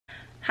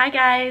Hi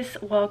guys,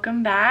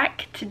 welcome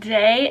back.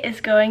 Today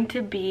is going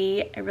to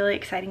be a really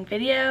exciting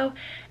video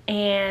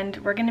and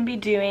we're going to be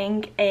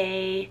doing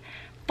a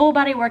full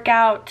body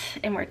workout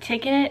and we're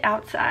taking it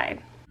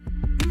outside.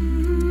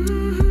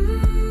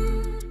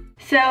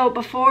 So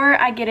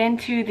before I get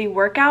into the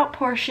workout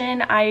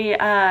portion,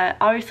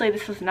 obviously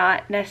this was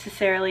not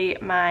necessarily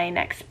my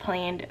next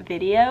planned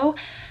video.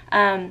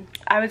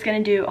 I was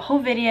going to do a whole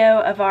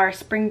video of our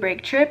spring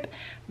break trip,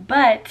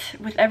 but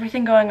with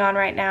everything going on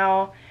right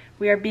now,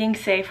 we are being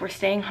safe, we're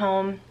staying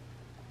home,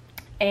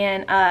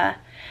 and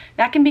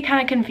that can be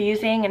kind of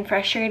confusing and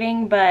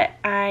frustrating, but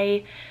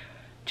I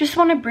just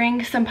want to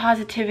bring some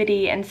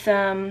positivity and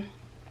some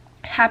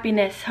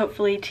happiness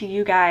hopefully to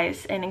you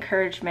guys and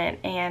encouragement.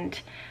 And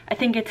I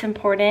think it's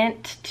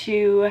important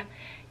to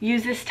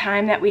use this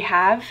time that we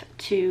have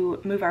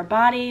to move our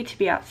body, to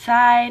be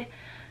outside,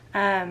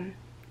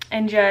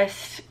 and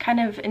just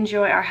kind of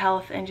enjoy our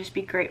health and just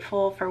be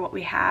grateful for what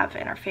we have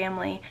in our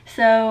family.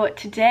 So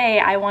today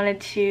I wanted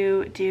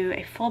to do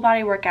a full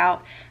body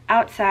workout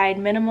outside,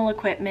 minimal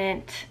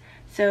equipment,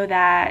 so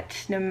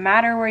that no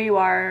matter where you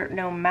are,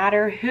 no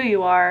matter who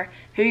you are,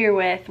 who you're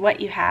with, what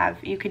you have,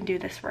 you can do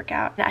this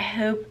workout. And I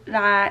hope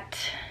that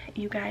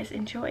you guys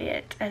enjoy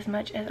it as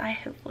much as I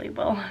hopefully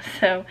will.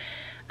 So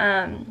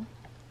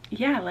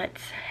yeah,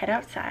 let's head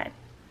outside.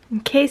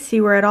 In case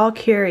you were at all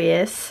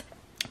curious,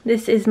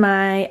 this is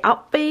my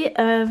outfit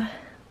of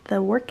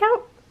the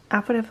workout,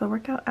 outfit of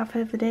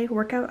the day,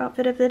 workout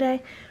outfit of the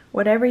day,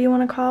 whatever you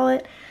want to call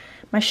it.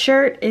 My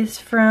shirt is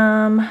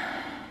from, I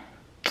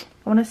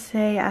want to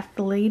say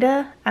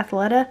Athleta.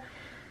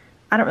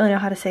 I don't really know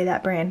how to say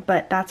that brand,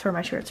 but that's where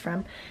my shirt's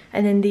from.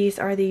 And then these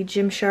are the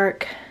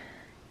Gymshark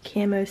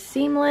Camo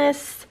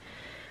Seamless.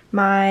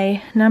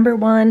 My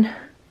 #1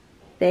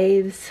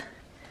 faves.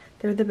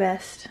 They're the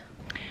best.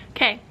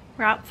 Okay,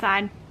 we're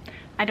outside.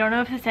 I don't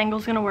know if this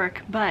angle's gonna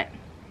work, but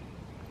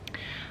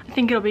I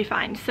think it'll be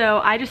fine.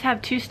 So I just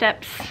have 2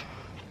 steps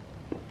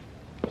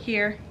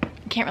here.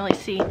 You can't really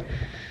see. I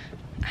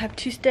have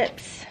 2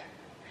 steps.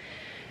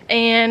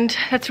 And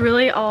that's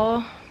really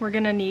all we're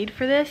gonna need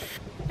for this.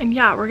 And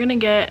yeah, we're gonna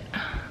get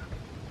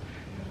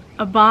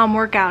a bomb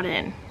workout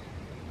in.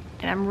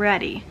 And I'm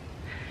ready.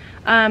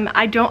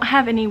 I don't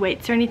have any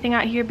weights or anything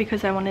out here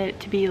because I wanted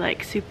it to be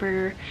like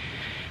super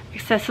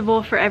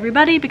accessible for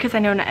everybody, because I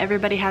know not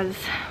everybody has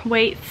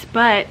weights,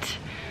 but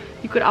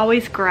you could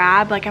always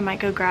grab, like I might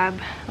go grab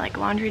like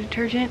laundry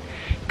detergent.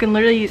 You can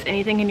literally use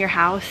anything in your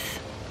house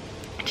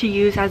to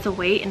use as a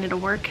weight and it'll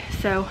work.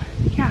 So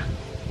yeah,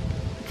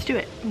 let's do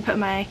it. And put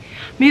my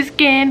music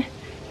in,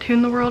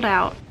 tune the world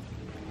out.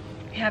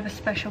 We have a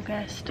special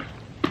guest.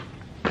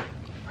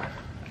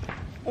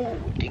 Oh,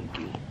 thank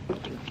you.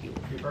 Thank you.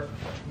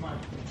 Come on.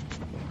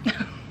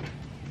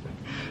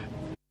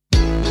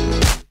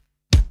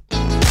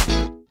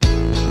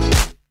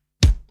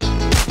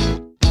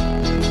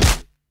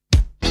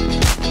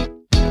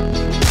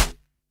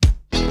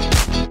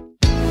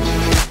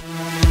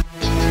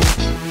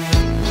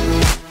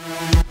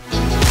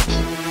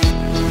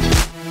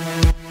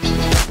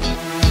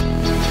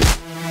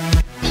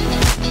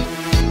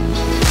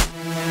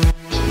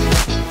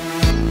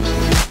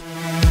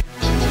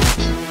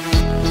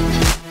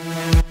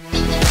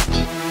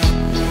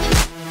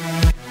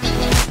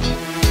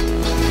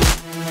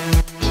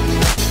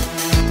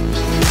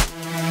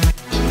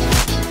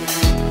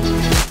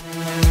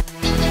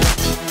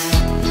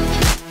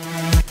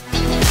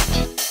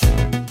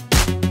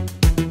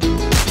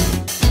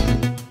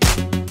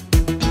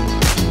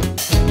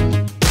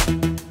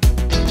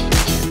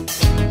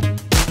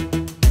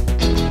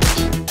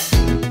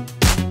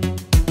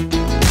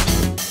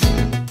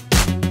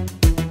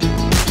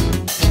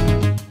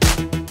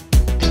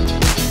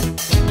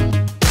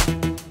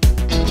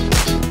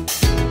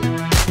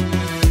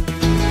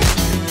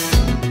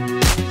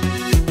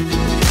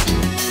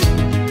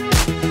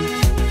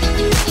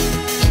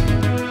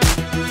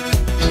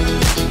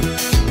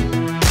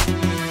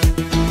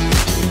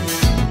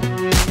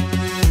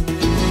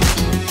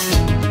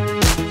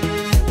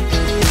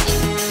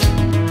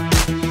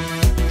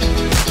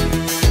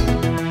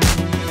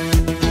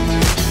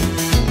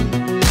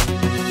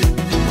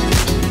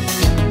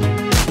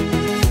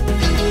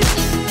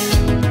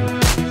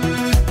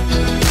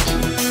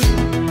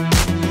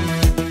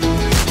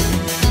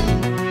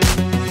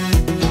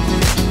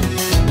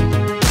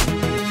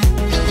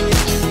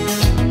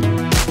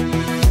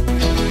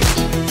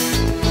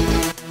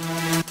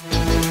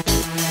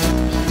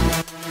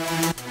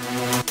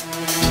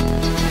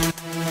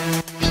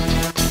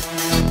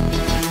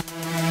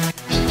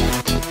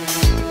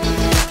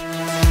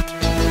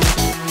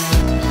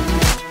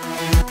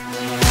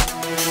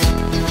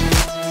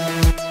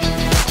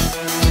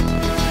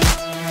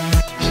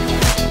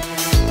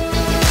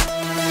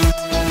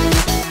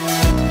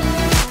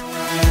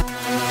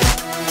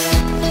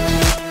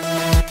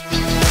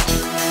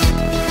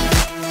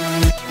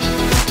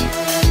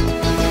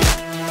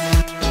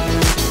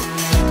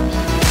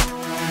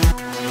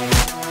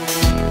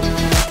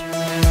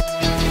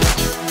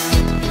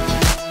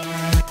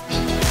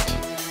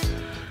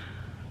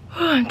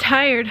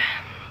 tired.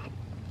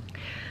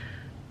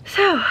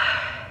 So,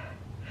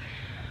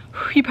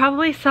 you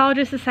probably saw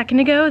just a second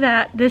ago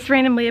that this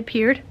randomly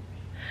appeared.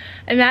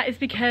 And that is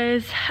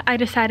because I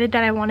decided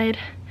that I wanted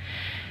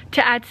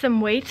to add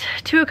some weight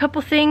to a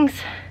couple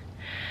things.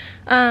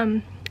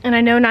 And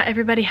I know not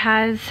everybody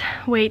has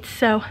weights,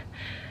 so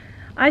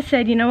I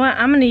said, you know what,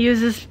 I'm gonna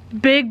use this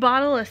big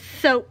bottle of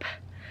soap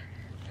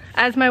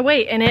as my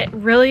weight, and it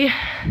really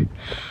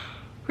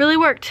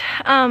worked.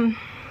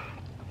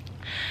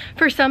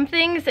 For some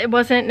things, it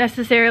wasn't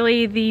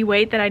necessarily the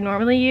weight that I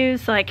normally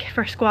use, like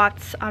for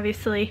squats,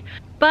 obviously,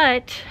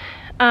 but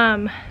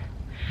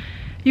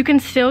you can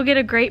still get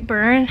a great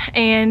burn,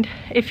 and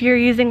if you're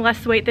using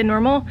less weight than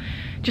normal,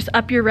 just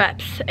up your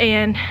reps,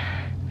 and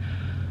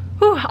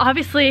whew,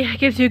 obviously it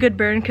gives you a good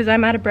burn because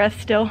I'm out of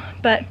breath still.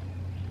 But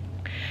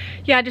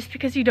yeah, just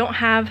because you don't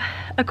have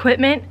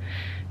equipment,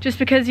 just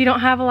because you don't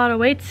have a lot of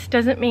weights,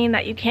 doesn't mean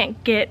that you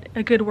can't get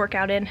a good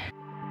workout in.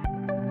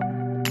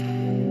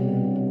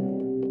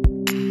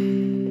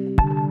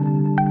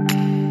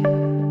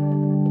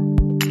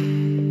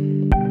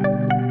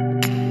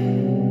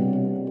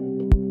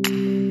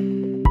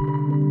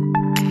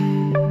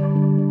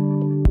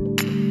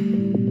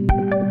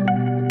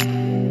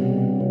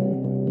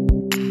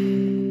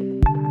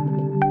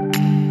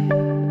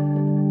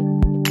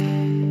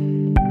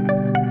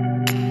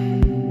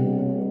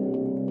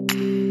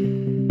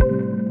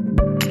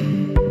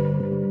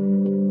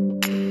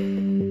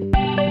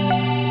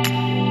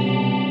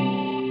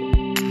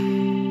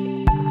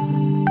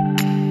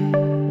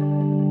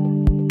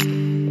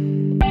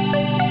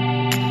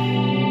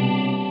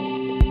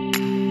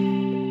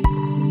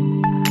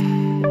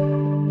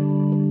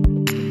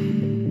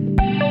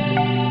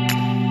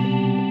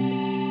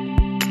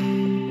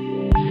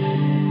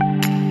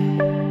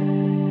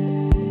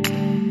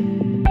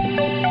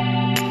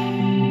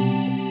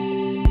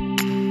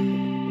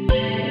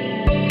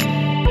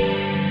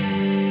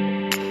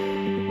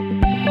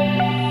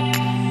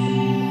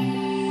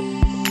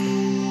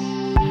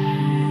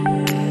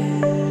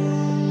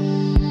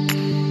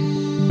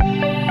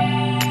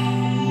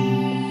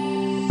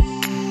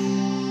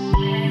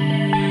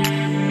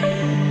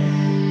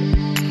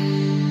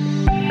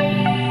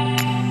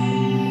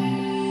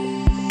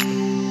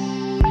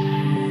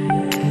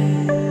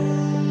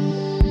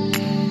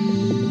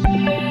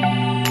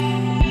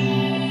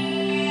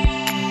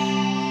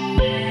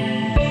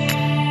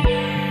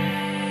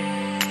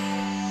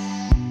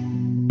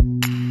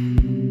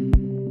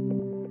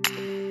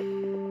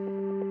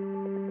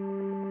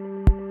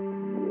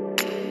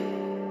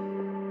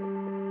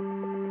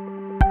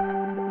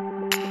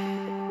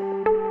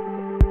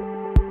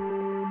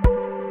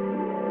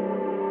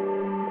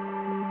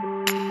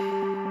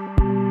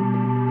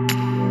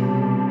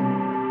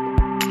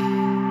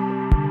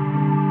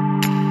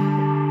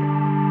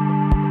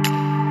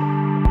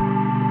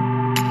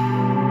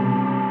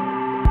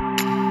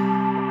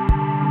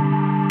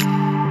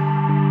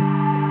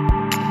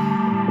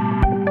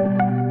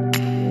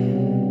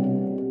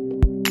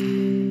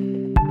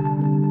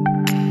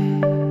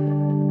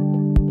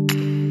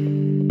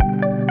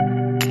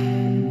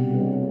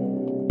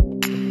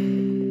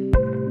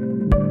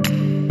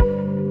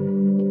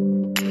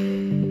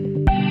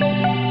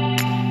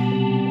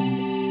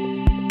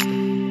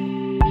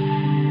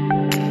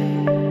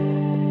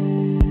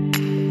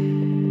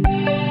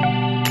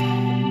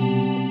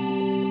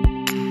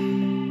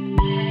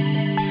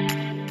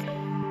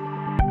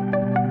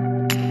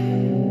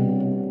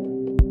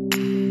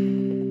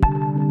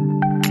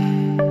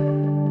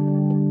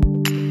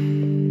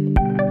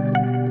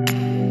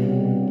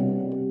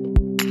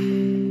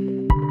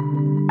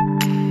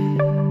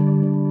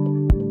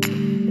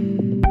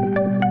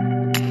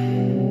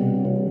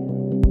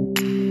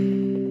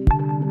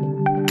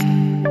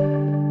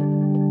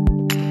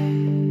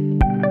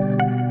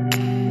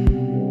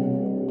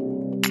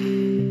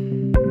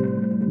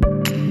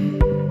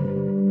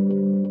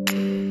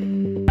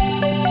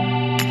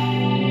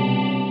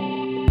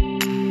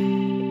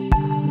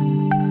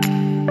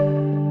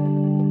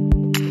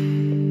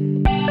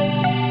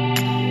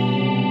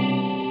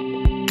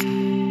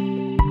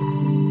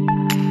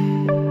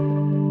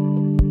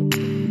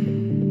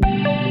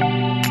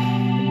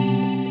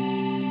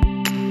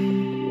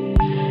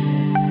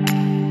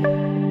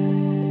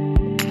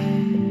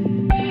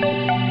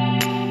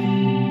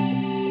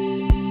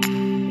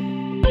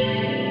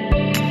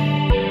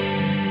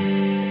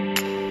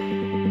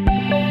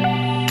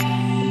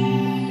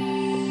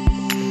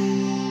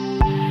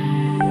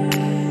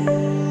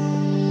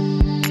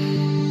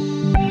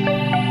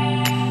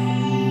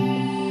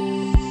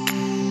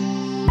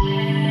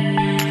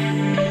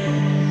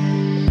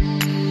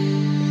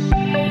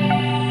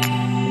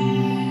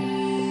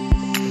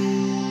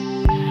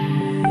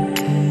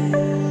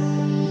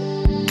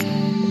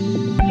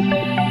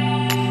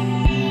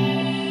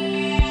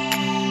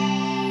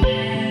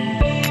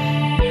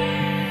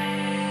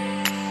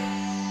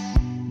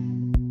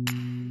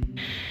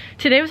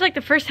 Today was like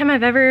the first time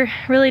I've ever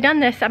really done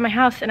this at my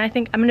house, and I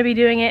think I'm gonna be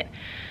doing it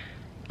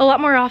a lot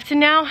more often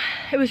now.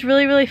 It was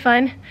really, really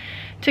fun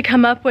to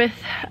come up with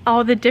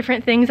all the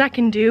different things I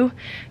can do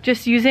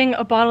just using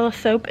a bottle of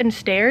soap and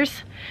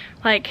stairs.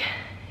 Like,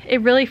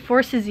 it really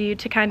forces you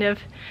to kind of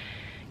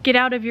get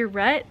out of your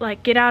rut,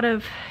 like get out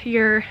of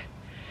your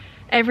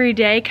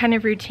everyday kind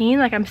of routine.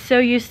 Like, I'm so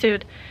used to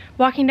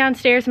walking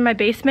downstairs in my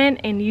basement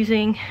and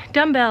using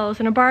dumbbells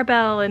and a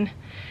barbell, and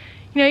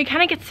you know, you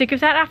kind of get sick of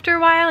that after a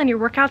while, and your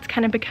workouts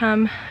kind of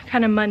become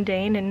kind of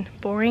mundane and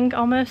boring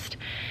almost.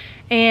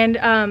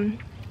 And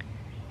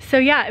so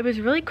yeah, it was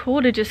really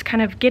cool to just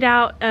kind of get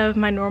out of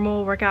my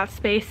normal workout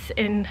space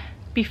and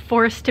be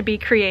forced to be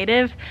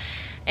creative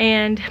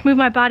and move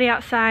my body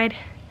outside.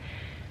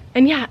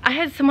 And yeah, I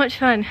had so much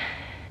fun.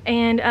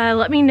 And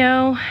let me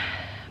know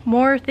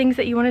more things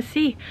that you want to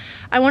see.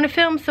 I want to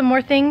film some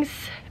more things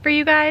for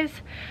you guys,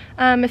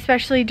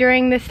 especially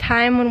during this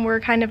time when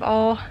we're kind of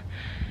all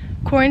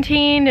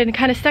quarantined and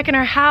kind of stuck in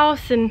our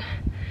house and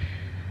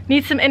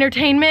need some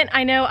entertainment.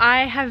 I know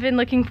I have been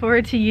looking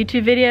forward to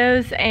YouTube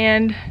videos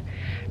and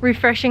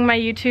refreshing my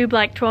YouTube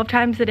like 12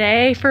 times a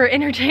day for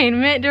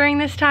entertainment during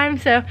this time,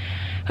 so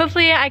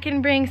hopefully I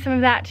can bring some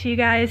of that to you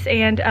guys.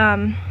 And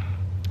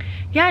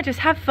yeah, just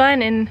have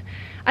fun. And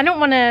I don't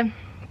want to,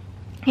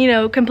 you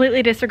know,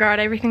 completely disregard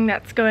everything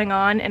that's going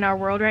on in our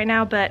world right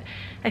now, but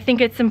I think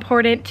it's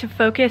important to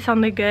focus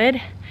on the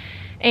good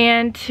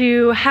and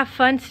to have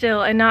fun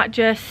still and not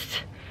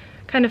just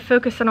kind of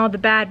focus on all the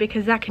bad,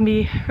 because that can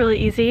be really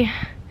easy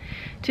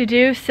to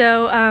do.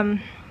 So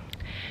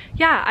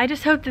yeah, I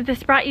just hope that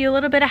this brought you a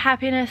little bit of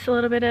happiness, a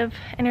little bit of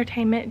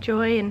entertainment,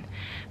 joy, and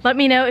let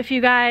me know if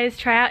you guys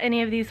try out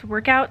any of these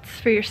workouts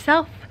for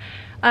yourself.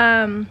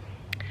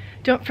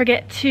 Don't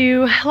forget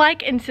to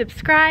like and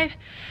subscribe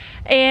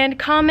and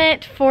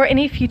comment for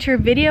any future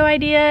video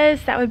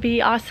ideas. That would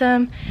be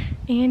awesome.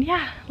 And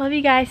yeah, love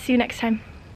you guys. See you next time.